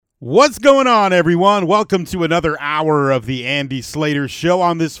What's going on, everyone? Welcome to another hour of the Andy Slater Show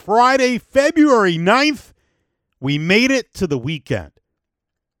on this Friday, February 9th. We made it to the weekend.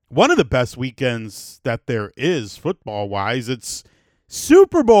 One of the best weekends that there is football-wise. It's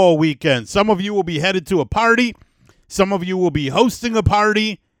Super Bowl weekend. Some of you will be headed to a party. Some of you will be hosting a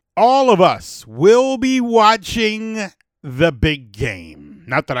party. All of us will be watching the big game.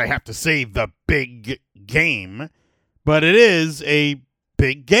 Not that I have to say the big game, but it is a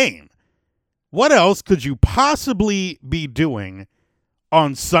big game. What else could you possibly be doing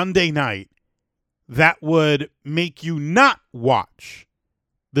on Sunday night that would make you not watch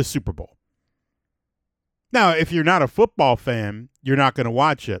the Super Bowl? Now, if you're not a football fan, you're not going to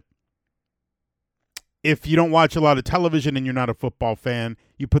watch it. If you don't watch a lot of television and you're not a football fan,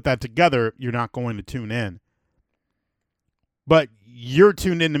 you put that together, you're not going to tune in. But you're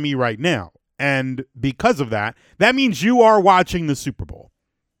tuned in to me right now. And because of that, that means you are watching the Super Bowl.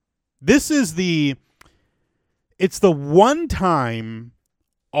 This is it's the one time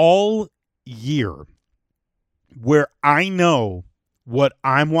all year where I know what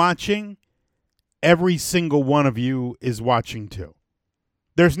I'm watching, every single one of you is watching too.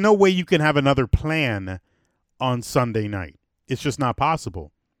 There's no way you can have another plan on Sunday night. It's just not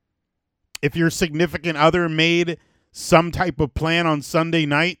possible. If your significant other made some type of plan on Sunday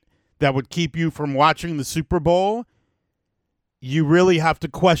night that would keep you from watching the Super Bowl, you really have to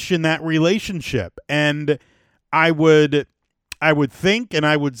question that relationship. And I would think and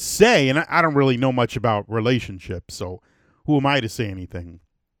I would say, and I don't really know much about relationships, so who am I to say anything?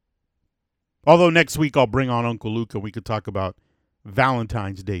 Although next week I'll bring on Uncle Luke and we could talk about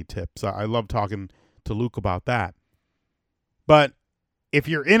Valentine's Day tips. I love talking to Luke about that. But if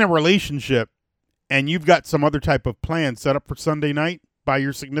you're in a relationship and you've got some other type of plan set up for Sunday night by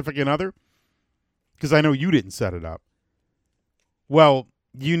your significant other, because I know you didn't set it up, well,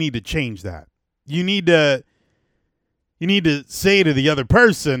 you need to change that. You need to say to the other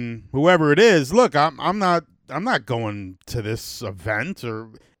person, whoever it is, look, I'm not going to this event,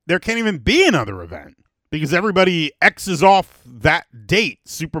 or there can't even be another event because everybody X's off that date,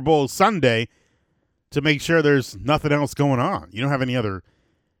 Super Bowl Sunday, to make sure there's nothing else going on. You don't have any other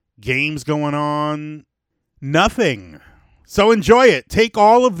games going on, nothing. So enjoy it. Take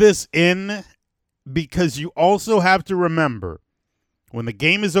all of this in, because you also have to remember, when the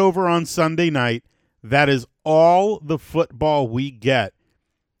game is over on Sunday night, that is all the football we get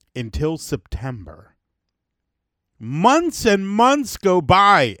until September. Months and months go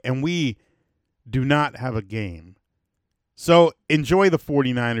by, and we do not have a game. So enjoy the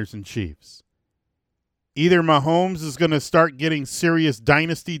 49ers and Chiefs. Either Mahomes is going to start getting serious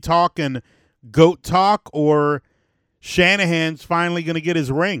dynasty talk and GOAT talk, or Shanahan's finally going to get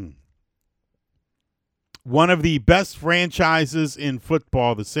his ring. One of the best franchises in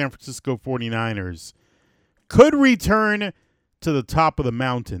football, the San Francisco 49ers, could return to the top of the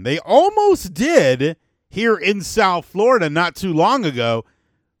mountain. They almost did here in South Florida not too long ago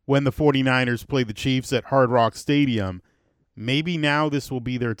when the 49ers played the Chiefs at Hard Rock Stadium. Maybe now this will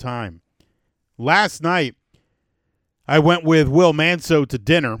be their time. Last night, I went with Will Manso to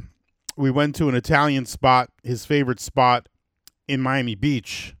dinner. We went to an Italian spot, his favorite spot in Miami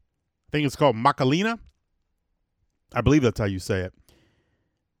Beach. I think it's called Macalina. I believe that's how you say it.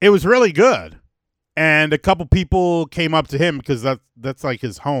 It was really good. And a couple people came up to him because that's like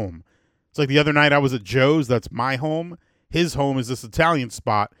his home. It's like the other night I was at Joe's. That's my home. His home is this Italian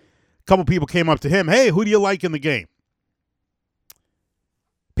spot. A couple people came up to him. Hey, who do you like in the game?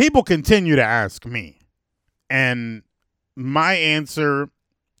 People continue to ask me. And my answer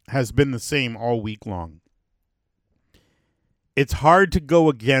has been the same all week long. It's hard to go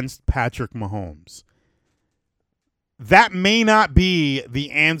against Patrick Mahomes. That may not be the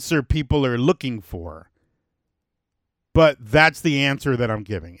answer people are looking for, but that's the answer that I'm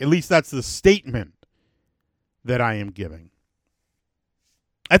giving. At least that's the statement that I am giving.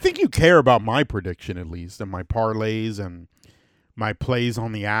 I think you care about my prediction, at least, and my parlays and my plays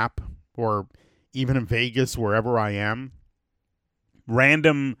on the app, or even in Vegas, wherever I am.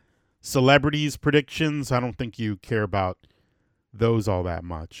 Random celebrities' predictions, I don't think you care about those all that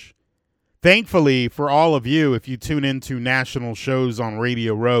much. Thankfully, for all of you, if you tune into national shows on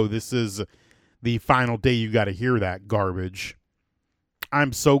Radio Row, this is the final day you got to hear that garbage.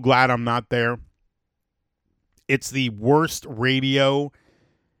 I'm so glad I'm not there. It's the worst radio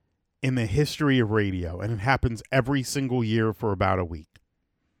in the history of radio, and it happens every single year for about a week.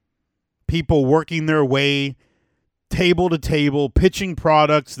 People working their way table to table, pitching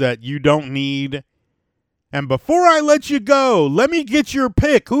products that you don't need, And before I let you go, let me get your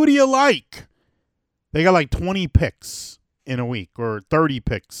pick. Who do you like? They got like 20 picks in a week or 30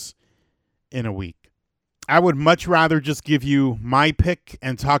 picks in a week. I would much rather just give you my pick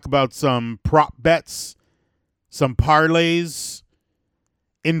and talk about some prop bets, some parlays.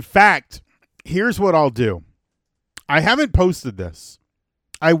 In fact, here's what I'll do. I haven't posted this.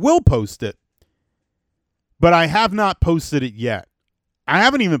 I will post it, but I have not posted it yet. I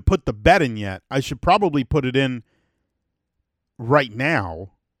haven't even put the bet in yet. I should probably put it in right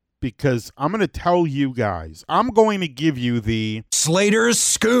now because I'm going to tell you guys. I'm going to give you the Slater's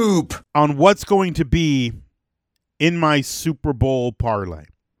Scoop on what's going to be in my Super Bowl parlay.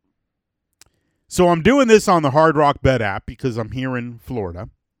 So I'm doing this on the Hard Rock Bet app because I'm here in Florida.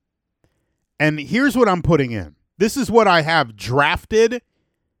 And here's what I'm putting in. This is what I have drafted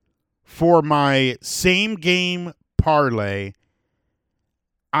for my same game parlay.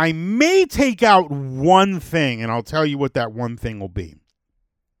 I may take out one thing, and I'll tell you what that one thing will be.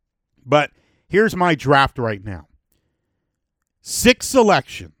 But here's my draft right now. 6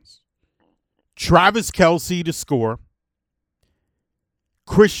 selections. Travis Kelce to score.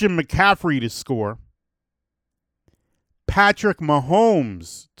 Christian McCaffrey to score. Patrick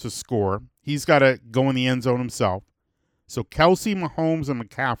Mahomes to score. He's got to go in the end zone himself. So Kelce, Mahomes, and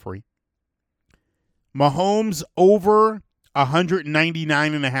McCaffrey. Mahomes over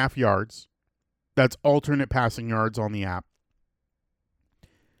 199.5 yards. That's alternate passing yards on the app.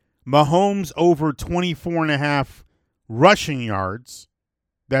 Mahomes over 24.5 rushing yards.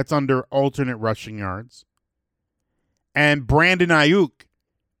 That's under alternate rushing yards. And Brandon Ayuk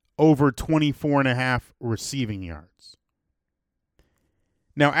over 24.5 receiving yards.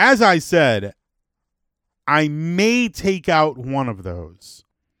 Now, as I said, I may take out one of those.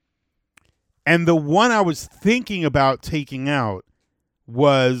 And the one I was thinking about taking out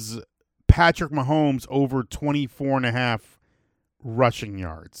was Patrick Mahomes over 24.5 rushing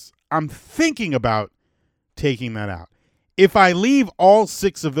yards. I'm thinking about taking that out. If I leave all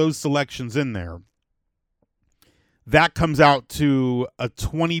 6 of those selections in there, that comes out to a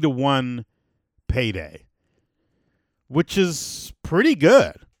 20-1 payday, which is pretty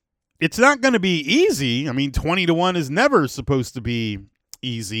good. It's not going to be easy. I mean, 20-1 is never supposed to be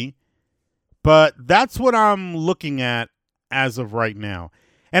easy. But that's what I'm looking at as of right now.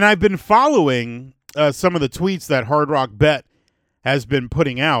 And I've been following some of the tweets that Hard Rock Bet has been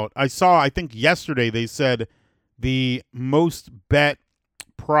putting out. I think yesterday they said the most bet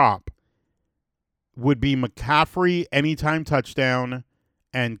prop would be McCaffrey anytime touchdown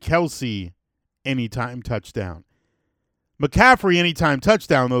and Kelce anytime touchdown. McCaffrey anytime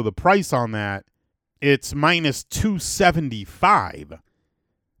touchdown, though, the price on that, it's minus 275.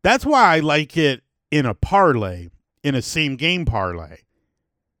 That's why I like it in a parlay, in a same game parlay.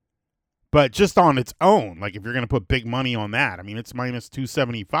 But just on its own, like if you're going to put big money on that, I mean, it's minus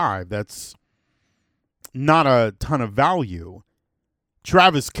 275. That's not a ton of value.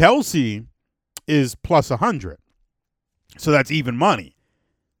 Travis Kelce is plus 100. So that's even money.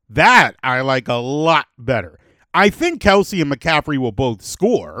 That I like a lot better. I think Kelce and McCaffrey will both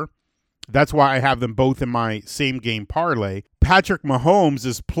score. That's why I have them both in my same game parlay. Patrick Mahomes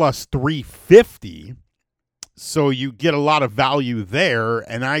is plus 350. So you get a lot of value there.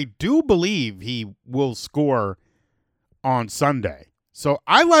 And I do believe he will score on Sunday. So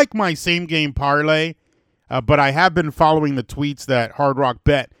I like my same game parlay. But I have been following the tweets that Hard Rock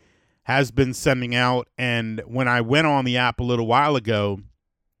Bet has been sending out. And when I went on the app a little while ago,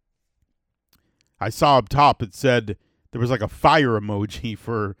 I saw up top it said there was like a fire emoji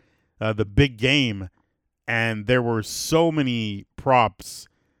for the big game, and there were so many props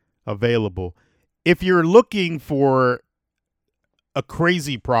available. If you're looking for a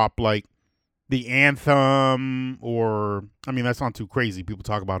crazy prop like the anthem, or, I mean, that's not too crazy. People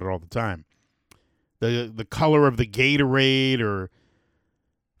talk about it all the time. The color of the Gatorade or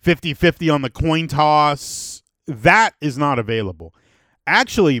 50-50 on the coin toss, that is not available.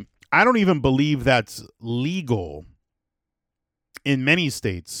 Actually, I don't even believe that's legal in many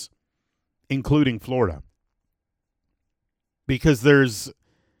states, including Florida, because there's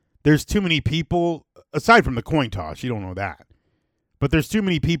too many people, aside from the coin toss, you don't know that, but there's too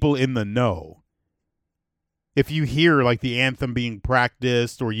many people in the know. If you hear like the anthem being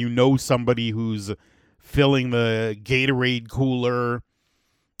practiced, or you know somebody who's filling the Gatorade cooler,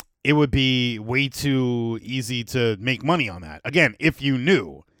 it would be way too easy to make money on that. Again, if you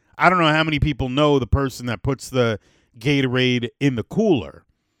knew. I don't know how many people know the person that puts the Gatorade in the cooler.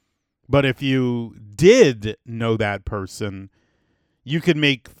 But if you did know that person, you could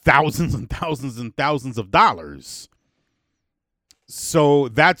make thousands and thousands and thousands of dollars. So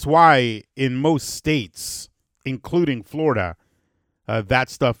that's why in most states, including Florida, that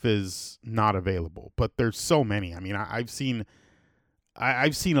stuff is not available. But there's so many. I mean, I've seen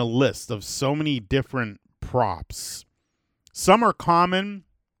a list of so many different props. Some are common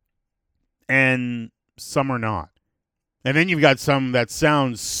and some are not. And then you've got some that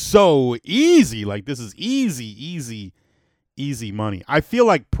sounds so easy, like this is easy money. I feel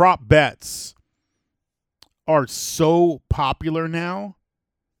like prop bets are so popular now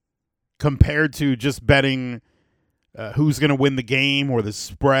compared to just betting who's going to win the game or the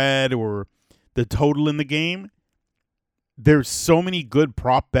spread or the total in the game. There's so many good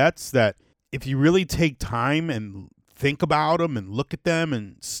prop bets that if you really take time and think about them and look at them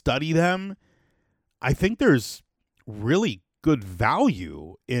and study them, I think there's really good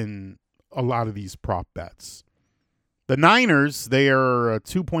value in a lot of these prop bets. The Niners, they are a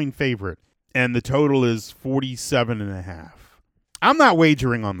 2-point favorite, and the total is 47.5. I'm not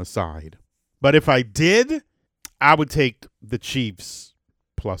wagering on the side, but if I did, I would take the Chiefs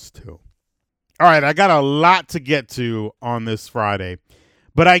 +2. All right, I got a lot to get to on this Friday,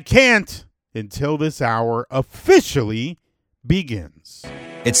 but I can't until this hour officially begins.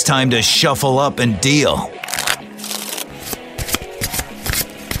 It's time to shuffle up and deal.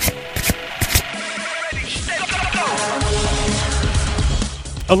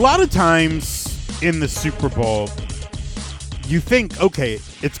 A lot of times in the Super Bowl, you think, okay,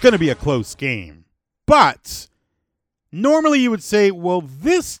 it's going to be a close game. But normally you would say, well,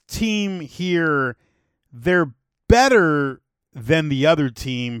 this team here, they're better than the other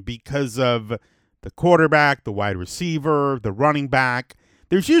team because of the quarterback, the wide receiver, the running back.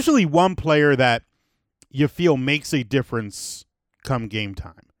 There's usually one player that you feel makes a difference come game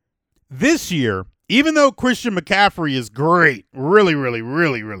time. This year, even though Christian McCaffrey is great,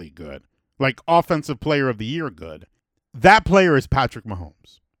 really good, like offensive player of the year good, that player is Patrick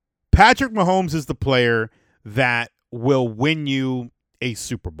Mahomes. Patrick Mahomes is the player that will win you a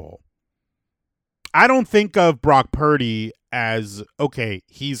Super Bowl. I don't think of Brock Purdy as, okay,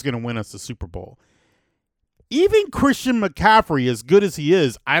 he's going to win us the Super Bowl. Even Christian McCaffrey, as good as he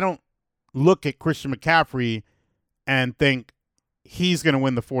is, I don't look at Christian McCaffrey and think he's going to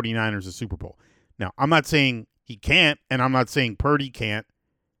win the 49ers a Super Bowl. Now, I'm not saying he can't, and I'm not saying Purdy can't,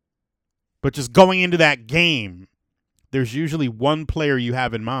 but just going into that game, there's usually one player you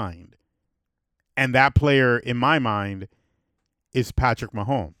have in mind, and that player, in my mind, is Patrick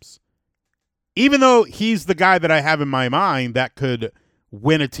Mahomes. Even though he's the guy that I have in my mind that could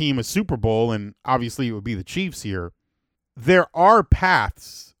win a team a Super Bowl, and obviously it would be the Chiefs here, there are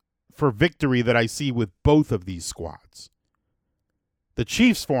paths for victory that I see with both of these squads. The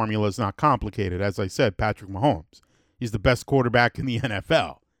Chiefs' formula is not complicated. As I said, Patrick Mahomes. He's the best quarterback in the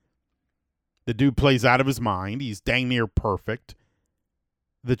NFL. The dude plays out of his mind. He's dang near perfect.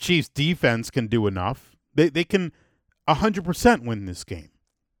 The Chiefs' defense can do enough. They can 100% win this game.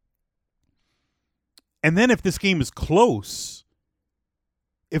 And then if this game is close,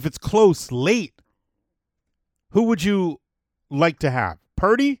 if it's close late, who would you like to have?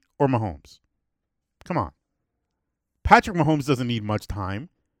 Purdy or Mahomes? Come on. Patrick Mahomes doesn't need much time.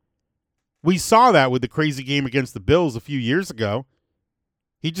 We saw that with the crazy game against the Bills a few years ago.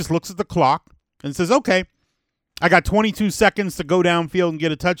 He just looks at the clock and says, okay, I got 22 seconds to go downfield and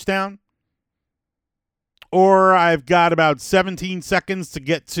get a touchdown. Or I've got about 17 seconds to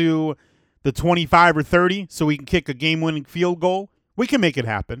get to the 25 or 30 so we can kick a game-winning field goal. We can make it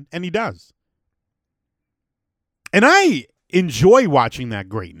happen, and he does. And I enjoy watching that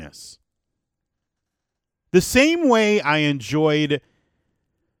greatness. The same way I enjoyed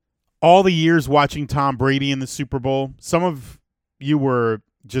all the years watching Tom Brady in the Super Bowl. Some of you were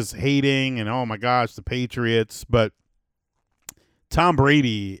just hating and, oh my gosh, the Patriots. But Tom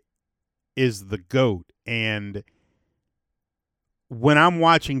Brady is the GOAT. And when I'm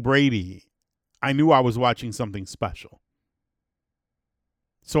watching Brady, I knew I was watching something special.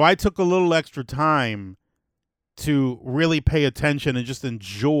 So I took a little extra time to really pay attention and just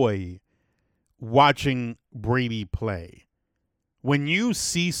enjoy watching Brady play. When you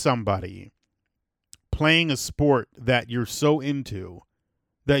see somebody playing a sport that you're so into,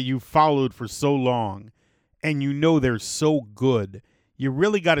 that you followed for so long, and you know they're so good, you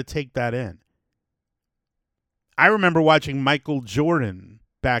really got to take that in. I remember watching Michael Jordan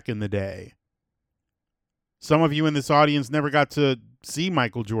back in the day. Some of you in this audience never got to see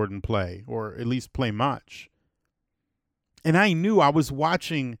Michael Jordan play, or at least play much. And I knew I was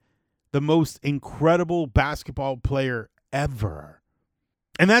watching the most incredible basketball player ever.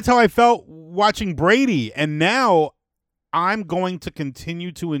 And that's how I felt watching Brady. And now I'm going to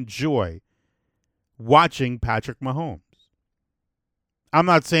continue to enjoy watching Patrick Mahomes. I'm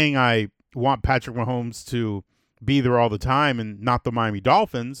not saying I want Patrick Mahomes to be there all the time and not the Miami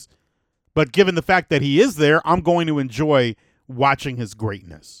Dolphins. But given the fact that he is there, I'm going to enjoy watching his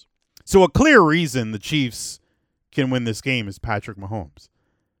greatness. So a clear reason the Chiefs can win this game is Patrick Mahomes.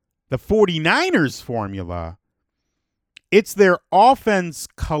 The 49ers formula, it's their offense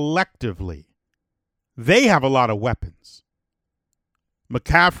collectively. They have a lot of weapons.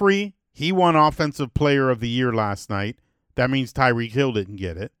 McCaffrey, he won Offensive Player of the Year last night. That means Tyreek Hill didn't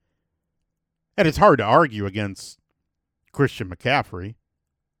get it. And it's hard to argue against Christian McCaffrey.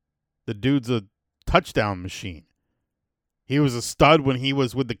 The dude's a touchdown machine. He was a stud when he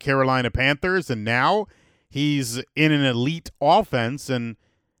was with the Carolina Panthers, and now he's in an elite offense, and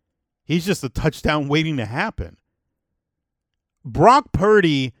he's just a touchdown waiting to happen. Brock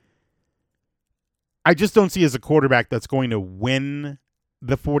Purdy, I just don't see as a quarterback that's going to win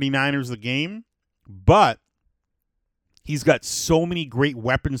the 49ers the game, but he's got so many great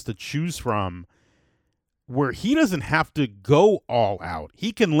weapons to choose from where he doesn't have to go all out.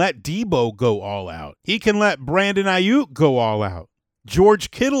 He can let Debo go all out. He can let Brandon Ayuk go all out.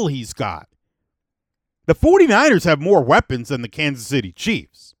 George Kittle he's got. The 49ers have more weapons than the Kansas City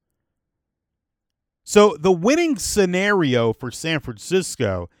Chiefs. So the winning scenario for San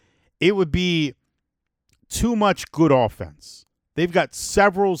Francisco, it would be too much good offense. They've got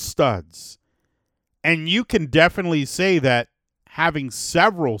several studs. And you can definitely say that having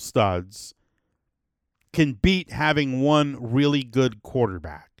several studs can beat having one really good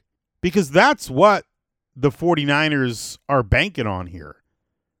quarterback. Because that's what the 49ers are banking on here.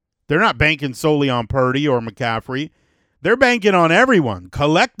 They're not banking solely on Purdy or McCaffrey. They're banking on everyone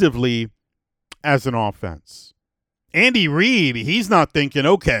collectively as an offense. Andy Reid, he's not thinking,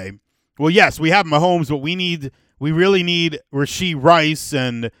 okay, well, yes, we have Mahomes, but we really need Rashee Rice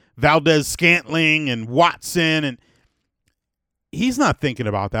and Valdez-Scantling and Watson, and he's not thinking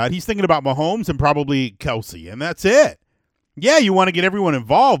about that. He's thinking about Mahomes and probably Kelsey, and that's it. Yeah, you want to get everyone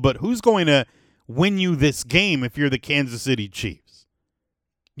involved, but who's going to win you this game if you're the Kansas City Chiefs?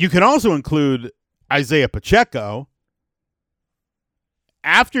 You can also include Isaiah Pacheco.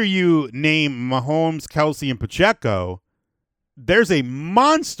 After you name Mahomes, Kelsey, and Pacheco, there's a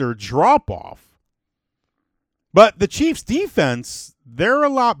monster drop-off. But the Chiefs' defense, they're a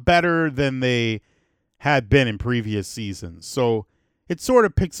lot better than they had been in previous seasons. So it sort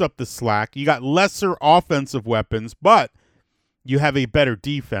of picks up the slack. You got lesser offensive weapons, but you have a better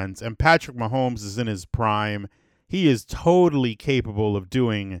defense. And Patrick Mahomes is in his prime. He is totally capable of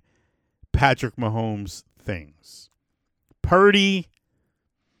doing Patrick Mahomes things. Purdy,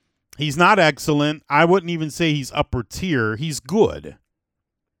 he's not excellent. I wouldn't even say he's upper tier. He's good.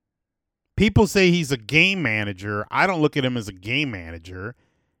 People say he's a game manager. I don't look at him as a game manager.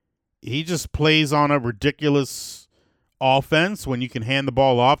 He just plays on a ridiculous offense when you can hand the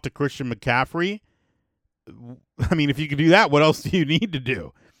ball off to Christian McCaffrey. I mean, if you can do that, what else do you need to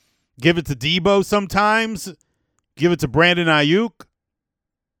do? Give it to Debo sometimes. Give it to Brandon Ayuk.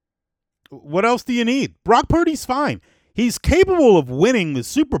 What else do you need? Brock Purdy's fine. He's capable of winning the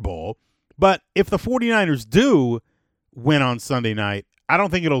Super Bowl, but if the 49ers do win on Sunday night, I don't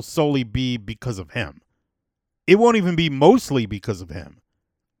think it'll solely be because of him. It won't even be mostly because of him.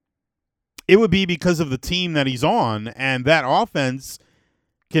 It would be because of the team that he's on, and that offense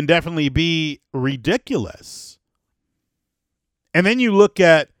can definitely be ridiculous. And then you look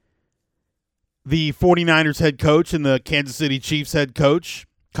at the 49ers head coach and the Kansas City Chiefs head coach,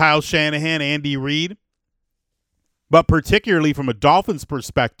 Kyle Shanahan, Andy Reid. But particularly from a Dolphins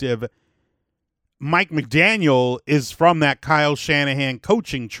perspective, Mike McDaniel is from that Kyle Shanahan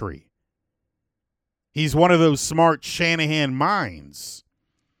coaching tree. He's one of those smart Shanahan minds.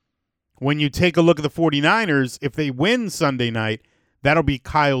 When you take a look at the 49ers, if they win Sunday night, that'll be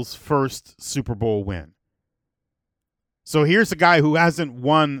Kyle's first Super Bowl win. So here's a guy who hasn't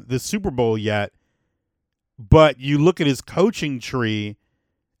won the Super Bowl yet, but you look at his coaching tree,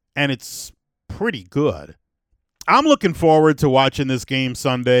 and it's pretty good. I'm looking forward to watching this game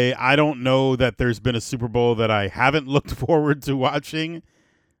Sunday. I don't know that there's been a Super Bowl that I haven't looked forward to watching.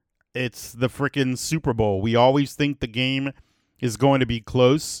 It's the freaking Super Bowl. We always think the game is going to be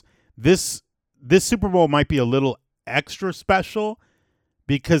close. This Super Bowl might be a little extra special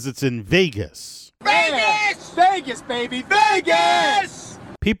because it's in Vegas. Vegas! Vegas, baby! Vegas!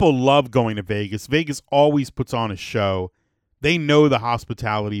 People love going to Vegas. Vegas always puts on a show. They know the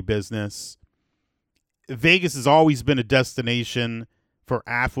hospitality business. Vegas has always been a destination for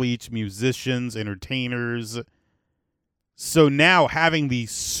athletes, musicians, entertainers. So now having the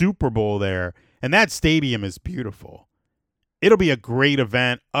Super Bowl there, and that stadium is beautiful. It'll be a great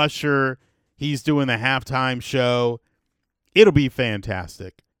event. Usher, he's doing the halftime show. It'll be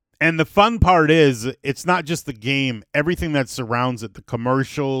fantastic. And the fun part is it's not just the game, everything that surrounds it, the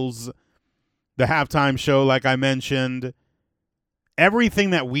commercials, the halftime show, like I mentioned,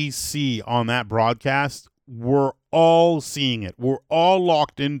 everything that we see on that broadcast, we're all seeing it. We're all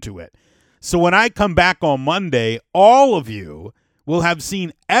locked into it. So when I come back on Monday, all of you will have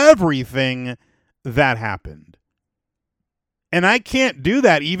seen everything that happened. And I can't do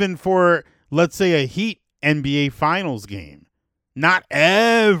that even for, let's say, a Heat NBA Finals game. Not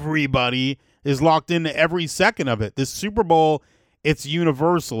everybody is locked into every second of it. This Super Bowl, it's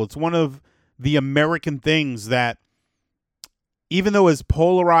universal. It's one of the American things that, even though as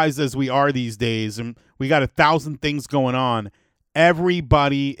polarized as we are these days, and we got 1,000 things going on,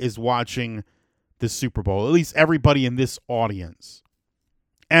 everybody is watching the Super Bowl, at least everybody in this audience.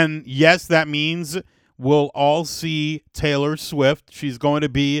 And yes, that means we'll all see Taylor Swift. She's going to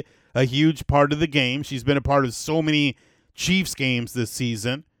be a huge part of the game. She's been a part of so many Chiefs games this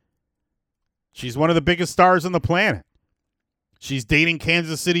season. She's one of the biggest stars on the planet. She's dating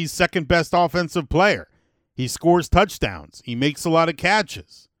Kansas City's second best offensive player. He scores touchdowns. He makes a lot of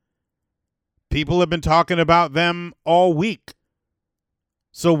catches. People have been talking about them all week.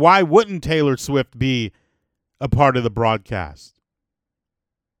 So why wouldn't Taylor Swift be a part of the broadcast?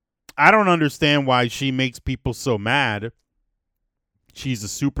 I don't understand why she makes people so mad. She's a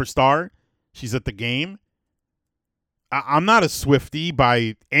superstar. She's at the game. I'm not a Swiftie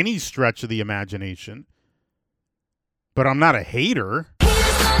by any stretch of the imagination, but I'm not a hater.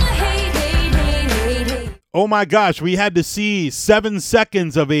 Oh my gosh, we had to see 7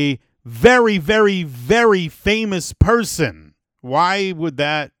 seconds of a very, very, very famous person. Why would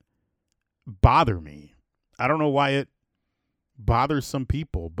that bother me? I don't know why it bothers some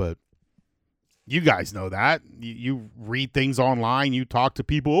people, but you guys know that. You read things online, you talk to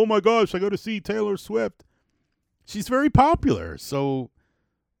people, oh my gosh, I go to see Taylor Swift. She's very popular, so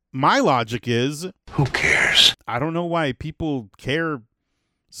my logic is, Who cares? I don't know why people care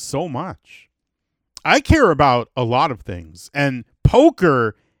so much. I care about a lot of things, and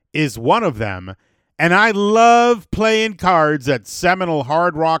poker is one of them, and I love playing cards at Seminole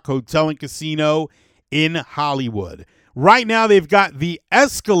Hard Rock Hotel and Casino in Hollywood. Right now, they've got the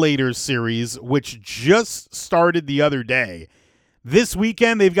Escalator series, which just started the other day. This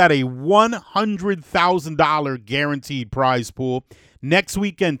weekend, they've got a $100,000 guaranteed prize pool. Next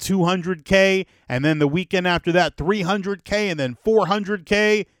weekend, $200K, and then the weekend after that, $300K, and then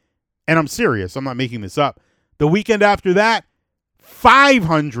 $400K. And I'm serious. I'm not making this up. The weekend after that,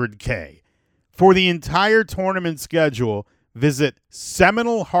 $500K. For the entire tournament schedule, visit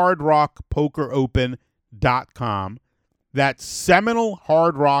SeminoleHardRockPokerOpen.com. That's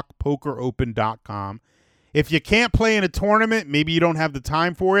SeminoleHardRockPokerOpen.com. If you can't play in a tournament, maybe you don't have the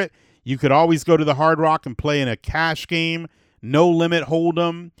time for it, you could always go to the Hard Rock and play in a cash game, no limit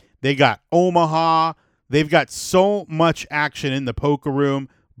hold'em. They got Omaha. They've got so much action in the poker room,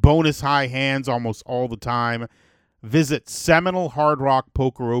 bonus high hands almost all the time. Visit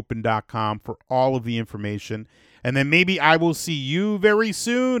SeminoleHardRockPokerOpen.com for all of the information. And then maybe I will see you very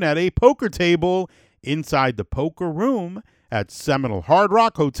soon at a poker table inside the poker room at Seminole Hard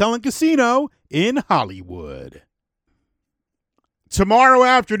Rock Hotel and Casino in Hollywood. Tomorrow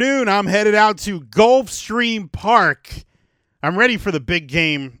afternoon, I'm headed out to Gulfstream Park. I'm ready for the big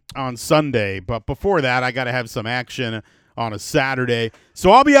game on Sunday, but before that, I got to have some action on a Saturday.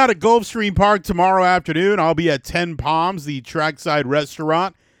 So I'll be out at Gulfstream Park tomorrow afternoon. I'll be at 10 Palms, the trackside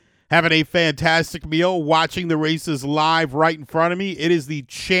restaurant, having a fantastic meal, watching the races live right in front of me. It is the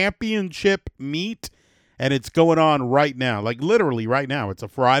championship meet, and it's going on right now, like literally right now. It's a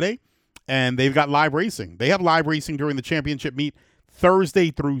Friday, and they've got live racing. They have live racing during the championship meet Thursday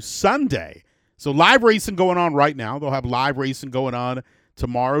through Sunday. So live racing going on right now. They'll have live racing going on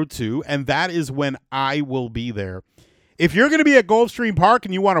tomorrow too, and that is when I will be there. If you're going to be at Gulfstream Park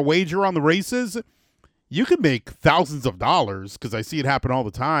and you want to wager on the races, you can make thousands of dollars, because I see it happen all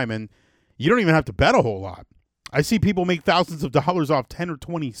the time, and you don't even have to bet a whole lot. I see people make thousands of dollars off 10 or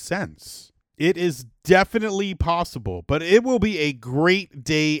 20 cents. It is definitely possible, but it will be a great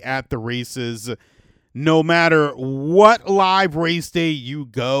day at the races. No matter what live race day you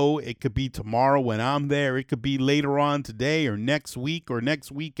go, it could be tomorrow when I'm there. It could be later on today or next week or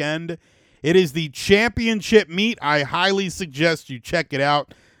next weekend. It is the championship meet. I highly suggest you check it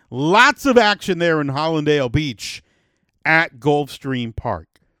out. Lots of action there in Hollandale Beach at Gulfstream Park.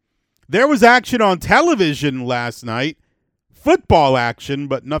 There was action on television last night. Football action,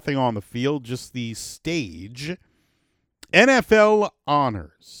 but nothing on the field, just the stage. NFL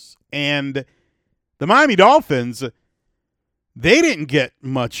honors. And the Miami Dolphins, they didn't get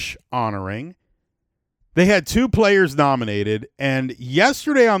much honoring. They had 2 players nominated, and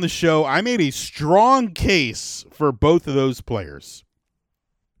yesterday on the show, I made a strong case for both of those players.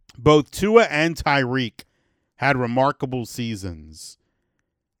 Both Tua and Tyreek had remarkable seasons,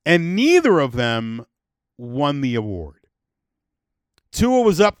 and neither of them won the award. Tua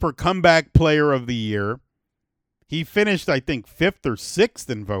was up for Comeback Player of the Year. He finished, I think, 5th or 6th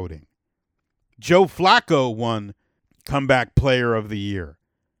in voting. Joe Flacco won Comeback Player of the Year.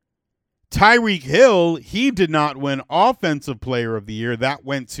 Tyreek Hill, he did not win Offensive Player of the Year. That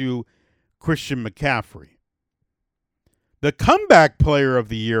went to Christian McCaffrey. The Comeback Player of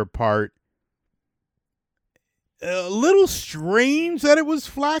the Year part, a little strange that it was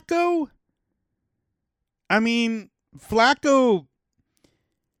Flacco. I mean, Flacco,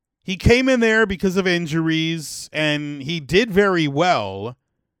 he came in there because of injuries, and he did very well.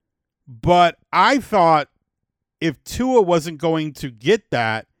 But I thought if Tua wasn't going to get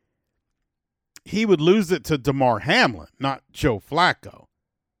that, he would lose it to Damar Hamlin, not Joe Flacco.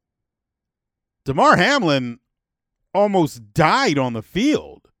 Damar Hamlin almost died on the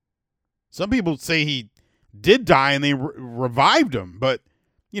field. Some people say he did die and they revived him, but,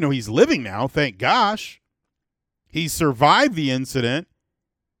 you know, he's living now, thank gosh. He survived the incident.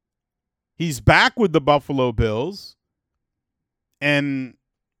 He's back with the Buffalo Bills. And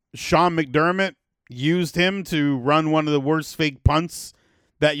Sean McDermott used him to run one of the worst fake punts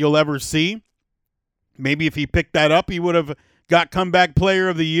that you'll ever see. Maybe if he picked that up, he would have got Comeback Player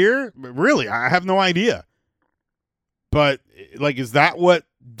of the Year. Really, I have no idea. But, like, is that what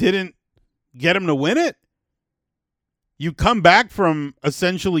didn't get him to win it? You come back from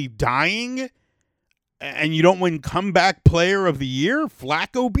essentially dying and you don't win Comeback Player of the Year?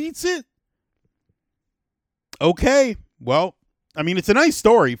 Flacco beats it? Okay, well, I mean, it's a nice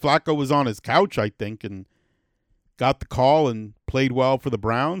story. Flacco was on his couch, I think, and got the call and played well for the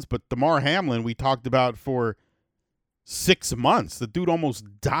Browns. But Damar Hamlin, we talked about for 6 months. The dude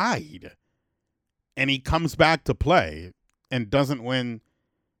almost died. And he comes back to play and doesn't win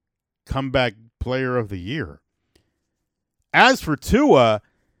Comeback Player of the Year. As for Tua,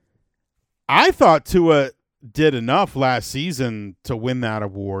 I thought Tua did enough last season to win that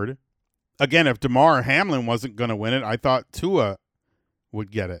award. Again, if Damar Hamlin wasn't going to win it, I thought Tua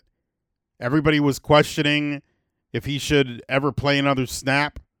would get it. Everybody was questioning if he should ever play another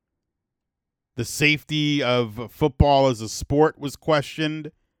snap. The safety of football as a sport was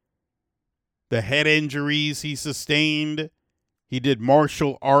questioned. The head injuries he sustained. He did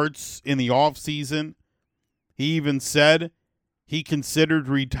martial arts in the offseason. He even said he considered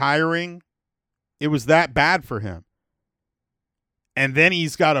retiring. It was that bad for him. And then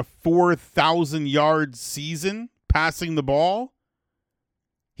he's got a 4,000-yard season passing the ball.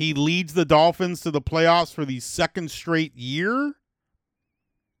 He leads the Dolphins to the playoffs for the 2nd straight year.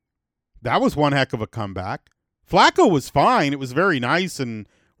 That was one heck of a comeback. Flacco was fine. It was very nice and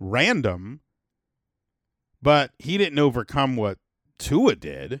random. But he didn't overcome what Tua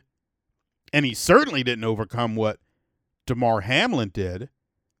did. And he certainly didn't overcome what Damar Hamlin did.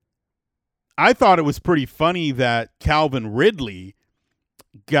 I thought it was pretty funny that Calvin Ridley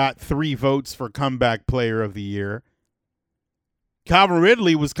got 3 votes for Comeback Player of the Year. Calvin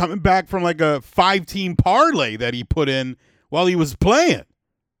Ridley was coming back from like a 5-team parlay that he put in while he was playing.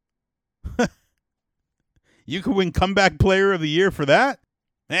 You could win Comeback Player of the Year for that?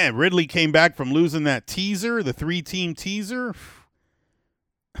 Man, Ridley came back from losing that teaser, the 3-team teaser.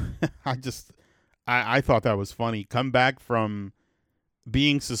 I thought that was funny. Come back from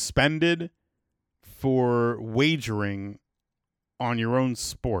being suspended for wagering on your own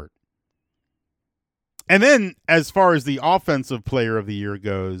sport. And then, as far as the Offensive Player of the Year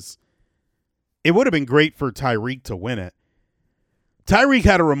goes, it would have been great for Tyreek to win it. Tyreek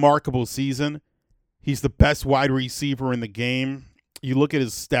had a remarkable season. He's the best wide receiver in the game. You look at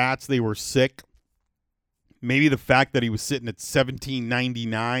his stats, they were sick. Maybe the fact that he was sitting at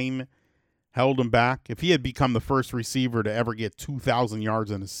 1799 held him back. If he had become the first receiver to ever get 2,000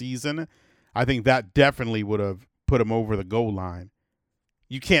 yards in a season, I think that definitely would have put him over the goal line.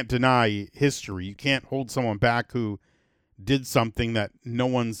 You can't deny history. You can't hold someone back who did something that no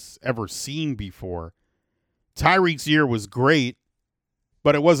one's ever seen before. Tyreek's year was great,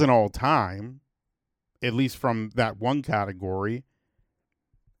 but it wasn't all time, at least from that one category.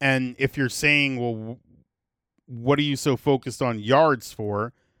 And if you're saying, well, what are you so focused on yards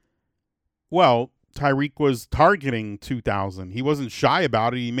for? Well, Tyreek was targeting 2,000. He wasn't shy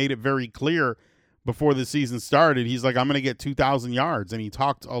about it. He made it very clear before the season started. He's like, I'm going to get 2,000 yards. And he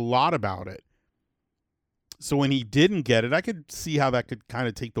talked a lot about it. So when he didn't get it, I could see how that could kind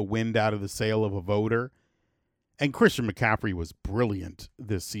of take the wind out of the sail of a voter. And Christian McCaffrey was brilliant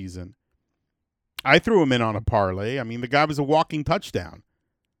this season. I threw him in on a parlay. I mean, the guy was a walking touchdown.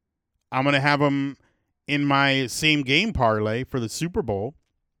 I'm going to have him in my same game parlay for the Super Bowl,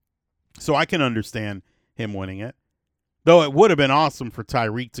 so I can understand him winning it. Though it would have been awesome for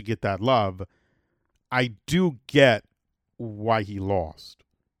Tyreek to get that love, I do get why he lost.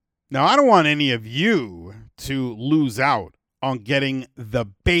 Now, I don't want any of you to lose out on getting the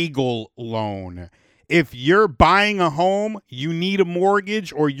bagel loan. If you're buying a home, you need a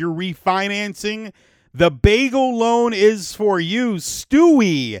mortgage, or you're refinancing, the bagel loan is for you.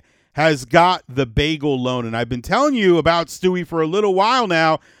 Stewie has got the bagel loan, and I've been telling you about Stewie for a little while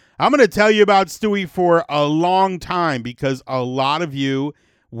now. I'm going to tell you about Stewie for a long time because a lot of you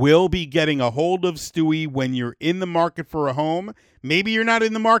will be getting a hold of Stewie when you're in the market for a home. Maybe you're not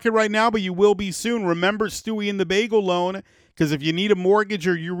in the market right now, but you will be soon. Remember Stewie and the bagel loan, because if you need a mortgage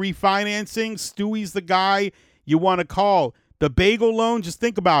or you're refinancing, Stewie's the guy you want to call. The bagel loan, just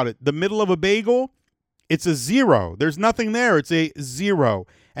think about it. The middle of a bagel, it's a zero. There's nothing there. It's a zero.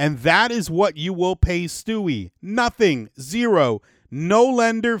 And that is what you will pay Stewie. Nothing. Zero. No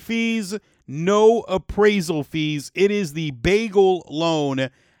lender fees, no appraisal fees. It is the bagel loan,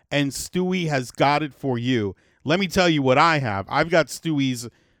 and Stewie has got it for you. Let me tell you what I have. I've got Stewie's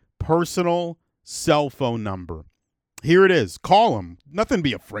personal cell phone number. Here it is. Call him. Nothing to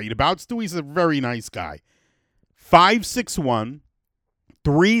be afraid about. Stewie's a very nice guy.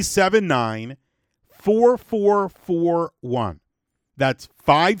 561-379-4441. That's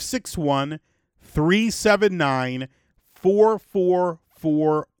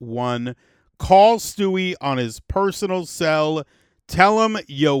 561-379-4441. Call Stewie on his personal cell. Tell him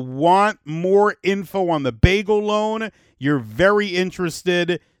you want more info on the bagel loan. You're very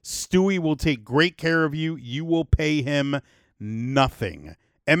interested. Stewie will take great care of you. You will pay him nothing.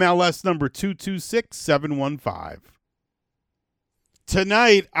 MLS number 226715.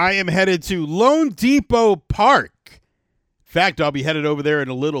 Tonight, I am headed to Lone Depot Park. In fact, I'll be headed over there in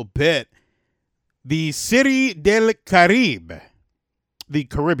a little bit. The Serie del Caribe, the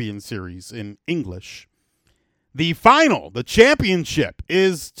Caribbean series in English. The final, the championship,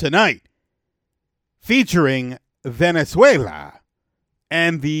 is tonight, featuring Venezuela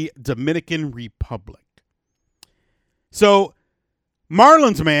and the Dominican Republic. So,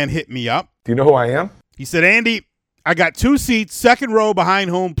 Marlins man hit me up. Do you know who I am? He said, Andy, I got 2 seats, second row behind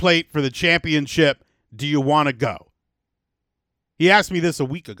home plate for the championship. Do you want to go? He asked me this a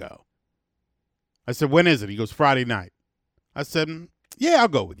week ago. I said, when is it? He goes, Friday night. I said, yeah, I'll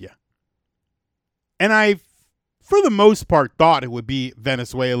go with you. And I, for the most part, thought it would be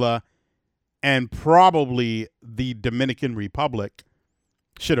Venezuela and probably the Dominican Republic.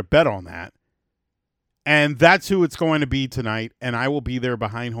 Should have bet on that. And that's who it's going to be tonight, and I will be there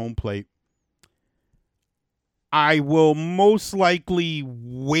behind home plate. I will most likely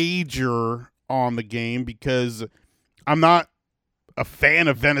wager on the game because I'm not a fan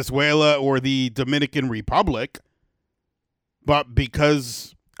of Venezuela or the Dominican Republic, but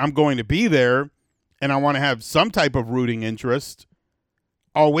because I'm going to be there and I want to have some type of rooting interest,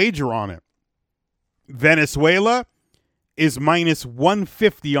 I'll wager on it. Venezuela is minus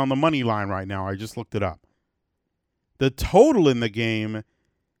 150 on the money line right now. I just looked it up. The total in the game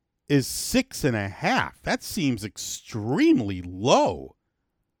is 6.5. That seems extremely low.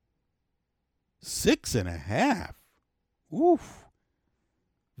 6.5. Oof.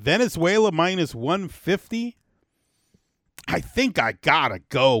 Venezuela minus 150. I think I gotta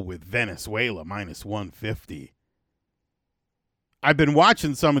go with Venezuela minus 150. I've been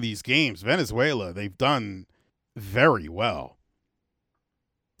watching some of these games. Venezuela, they've done very well.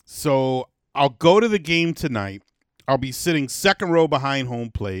 So I'll go to the game tonight. I'll be sitting second row behind home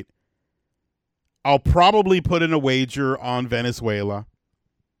plate. I'll probably put in a wager on Venezuela.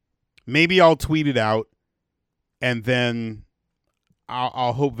 Maybe I'll tweet it out, and then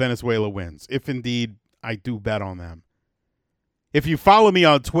I'll hope Venezuela wins, if indeed I do bet on them. If you follow me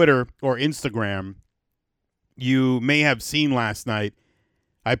on Twitter or Instagram, you may have seen last night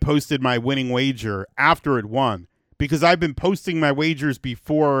I posted my winning wager after it won, because I've been posting my wagers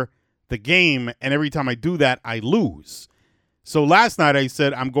before the game, and every time I do that, I lose. So last night I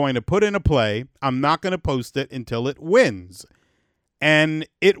said I'm going to put in a play. I'm not going to post it until it wins. And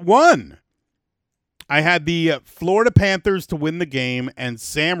it won. I had the Florida Panthers to win the game and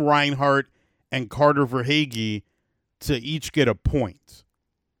Sam Reinhart and Carter Verhaeghe to each get a point.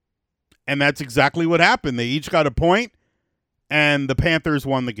 And that's exactly what happened. They each got a point, and the Panthers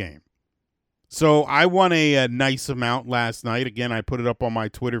won the game. So I won a nice amount last night. Again, I put it up on my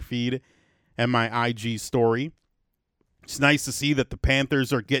Twitter feed and my IG story. It's nice to see that the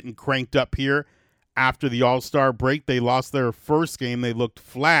Panthers are getting cranked up here after the All-Star break. They lost their first game. They looked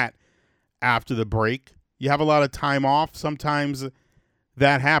flat after the break. You have a lot of time off. Sometimes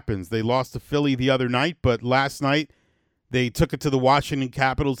that happens. They lost to Philly the other night, but last night they took it to the Washington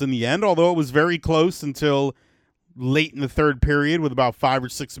Capitals in the end, although it was very close until late in the third period with about 5 or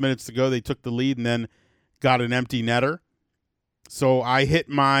 6 minutes to go. They took the lead and then got an empty netter. So I hit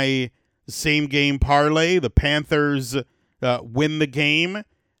my same game parlay. The Panthers win the game.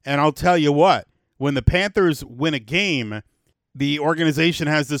 And I'll tell you what, when the Panthers win a game, the organization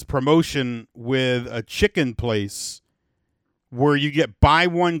has this promotion with a chicken place where you get buy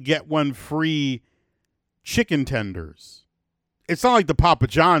one, get one free chicken tenders. It's not like the Papa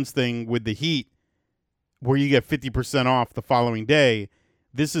John's thing with the Heat where you get 50% off the following day.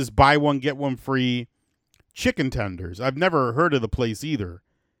 This is buy one, get one free chicken tenders. I've never heard of the place either.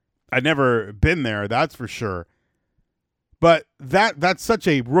 I've never been there, that's for sure. But that's such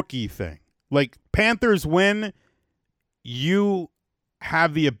a rookie thing. Like, Panthers win, you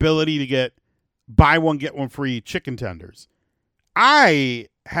have the ability to get buy one, get one free chicken tenders. I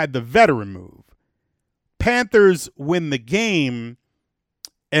had the veteran move. Panthers win the game,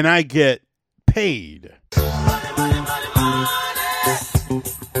 and I get paid.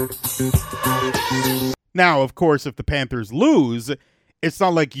 Now, of course, if the Panthers lose, it's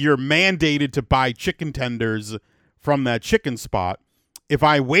not like you're mandated to buy chicken tenders from that chicken spot. If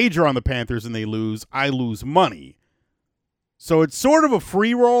I wager on the Panthers and they lose, I lose money. So it's sort of a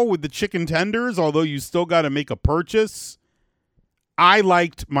free roll with the chicken tenders, although you still got to make a purchase. I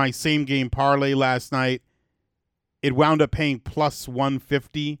liked my same game parlay last night. It wound up paying plus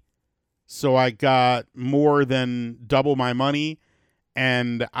 150. So I got more than double my money,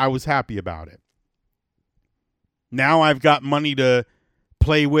 and I was happy about it. Now I've got money to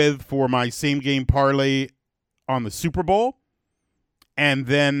play with for my same game parlay on the Super Bowl. And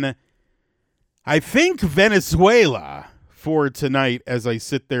then I think Venezuela for tonight as I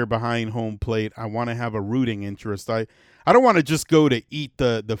sit there behind home plate. I want to have a rooting interest. I don't want to just go to eat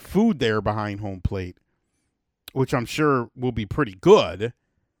the food there behind home plate, which I'm sure will be pretty good.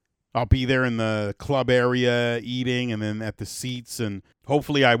 I'll be there in the club area eating and then at the seats, and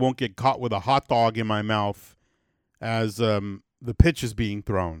hopefully I won't get caught with a hot dog in my mouth as the pitch is being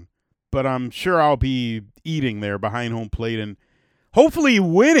thrown. But I'm sure I'll be eating there behind home plate and hopefully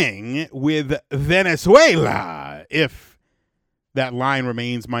winning with Venezuela if that line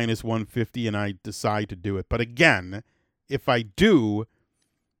remains minus 150 and I decide to do it. But again, if I do,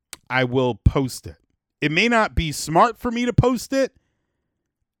 I will post it. It may not be smart for me to post it,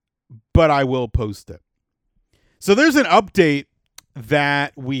 but I will post it. So there's an update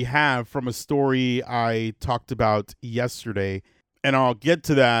that we have from a story I talked about yesterday, and I'll get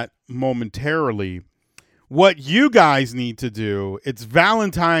to that momentarily. What you guys need to do, it's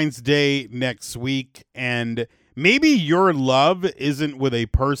Valentine's Day next week, and maybe your love isn't with a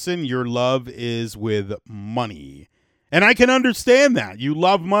person, your love is with money. And I can understand that. You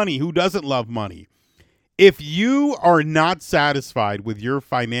love money. Who doesn't love money? If you are not satisfied with your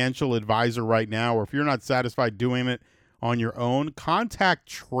financial advisor right now, or if you're not satisfied doing it on your own, contact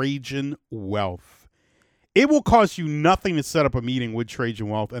Trajan Wealth. It will cost you nothing to set up a meeting with Trajan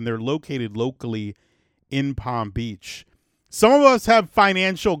Wealth, and they're located locally in Palm Beach. Some of us have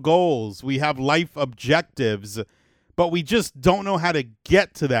financial goals. We have life objectives, but we just don't know how to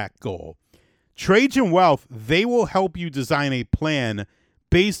get to that goal. Trajan Wealth, they will help you design a plan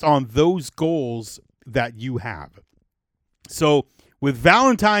based on those goals that you have. So with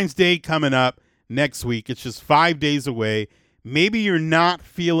Valentine's Day coming up next week, it's just 5 days away. Maybe you're not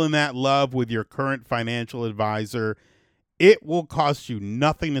feeling that love with your current financial advisor. It will cost you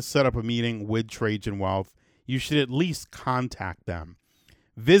nothing to set up a meeting with Trajan Wealth. You should at least contact them.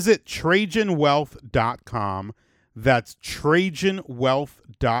 Visit TrajanWealth.com. That's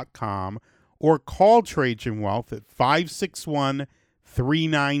TrajanWealth.com. Or call Trajan Wealth at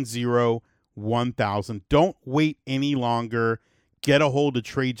 561-390-1000. Don't wait any longer. Get a hold of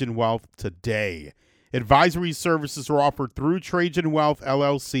Trajan Wealth today. Advisory services are offered through Trajan Wealth,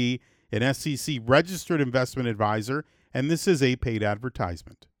 LLC, an SEC registered investment advisor, and this is a paid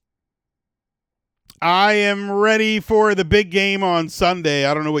advertisement. I am ready for the big game on Sunday.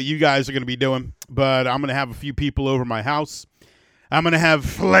 I don't know what you guys are going to be doing, but I'm going to have a few people over my house. I'm going to have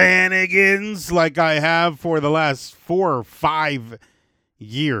Flanagan's like I have for the last 4 or 5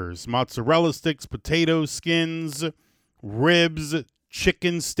 years. Mozzarella sticks, potato skins, ribs,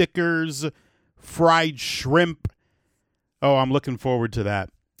 chicken stickers, fried shrimp. Oh, I'm looking forward to that.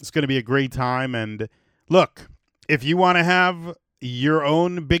 It's going to be a great time. And look, if you want to have your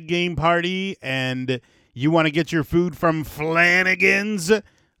own big game party and you want to get your food from Flanagan's,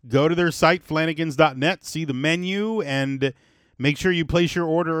 go to their site, Flanagans.net, see the menu, and make sure you place your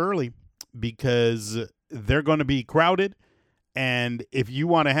order early. because they're going to be crowded. And if you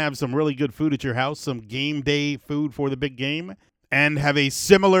want to have some really good food at your house, some game day food for the big game, and have a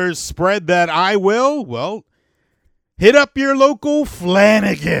similar spread that I will, well, hit up your local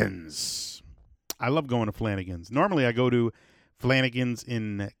Flanagan's. I love going to Flanagan's. Normally I go to Flanagan's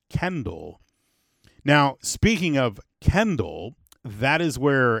in Kendall. Now, speaking of Kendall, that is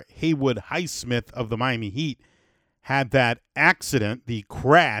where Haywood Highsmith of the Miami Heat had that accident, the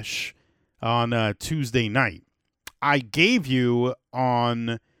crash on Tuesday night. I gave you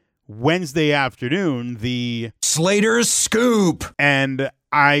on Wednesday afternoon the Slater's Scoop. And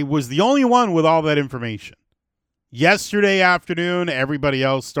I was the only one with all that information. Yesterday afternoon, everybody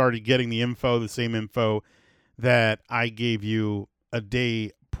else started getting the info, the same info that I gave you a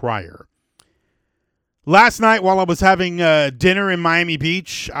day prior. Last night, while I was having dinner in Miami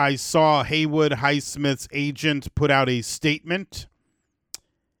Beach, I saw Haywood Highsmith's agent put out a statement.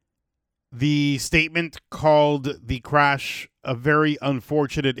 The statement called the crash a very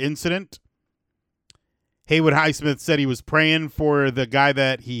unfortunate incident. Haywood Highsmith said he was praying for the guy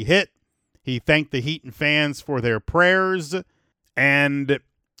that he hit. He thanked the Heat and fans for their prayers. And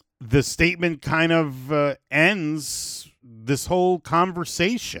the statement kind of ends this whole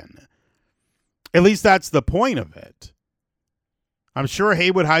conversation. At least that's the point of it. I'm sure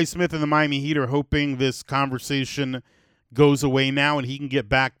Haywood Highsmith and the Miami Heat are hoping this conversation goes away now and he can get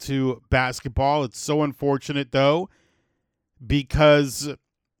back to basketball. It's so unfortunate, though, because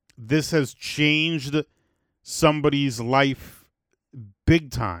this has changed somebody's life big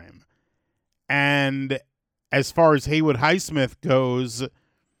time. And as far as Haywood Highsmith goes,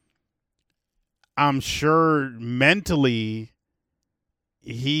 I'm sure mentally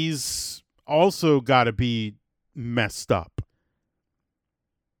he's also got to be messed up.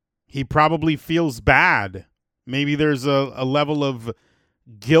 He probably feels bad. Maybe there's a level of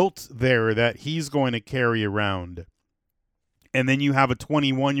guilt there that he's going to carry around. And then you have a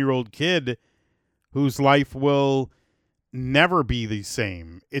 21-year-old kid whose life will never be the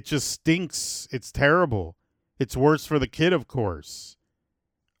same. It just stinks. It's terrible. It's worse for the kid, of course.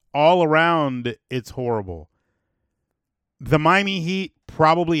 All around, it's horrible. The Miami Heat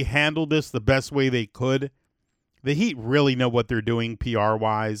probably handled this the best way they could. The Heat really know what they're doing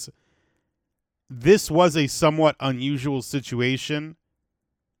PR-wise. This was a somewhat unusual situation,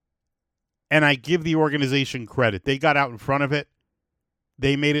 and I give the organization credit. They got out in front of it.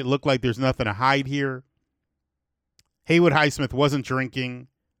 They made it look like there's nothing to hide here. Haywood Highsmith wasn't drinking,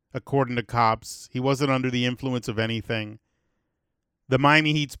 according to cops. He wasn't under the influence of anything. The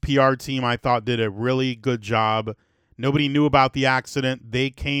Miami Heat's PR team, I thought, did a really good job. Nobody knew about the accident. They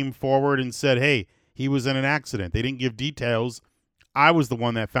came forward and said, hey, he was in an accident. They didn't give details. I was the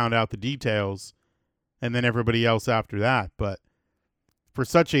one that found out the details, and then everybody else after that. But for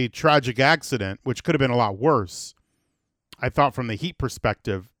such a tragic accident, which could have been a lot worse, I thought from the Heat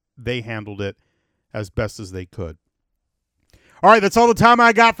perspective, they handled it as best as they could. All right, that's all the time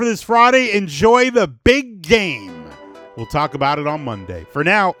I got for this Friday. Enjoy the big game. We'll talk about it on Monday. For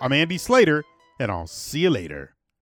now, I'm Andy Slater, and I'll see you later.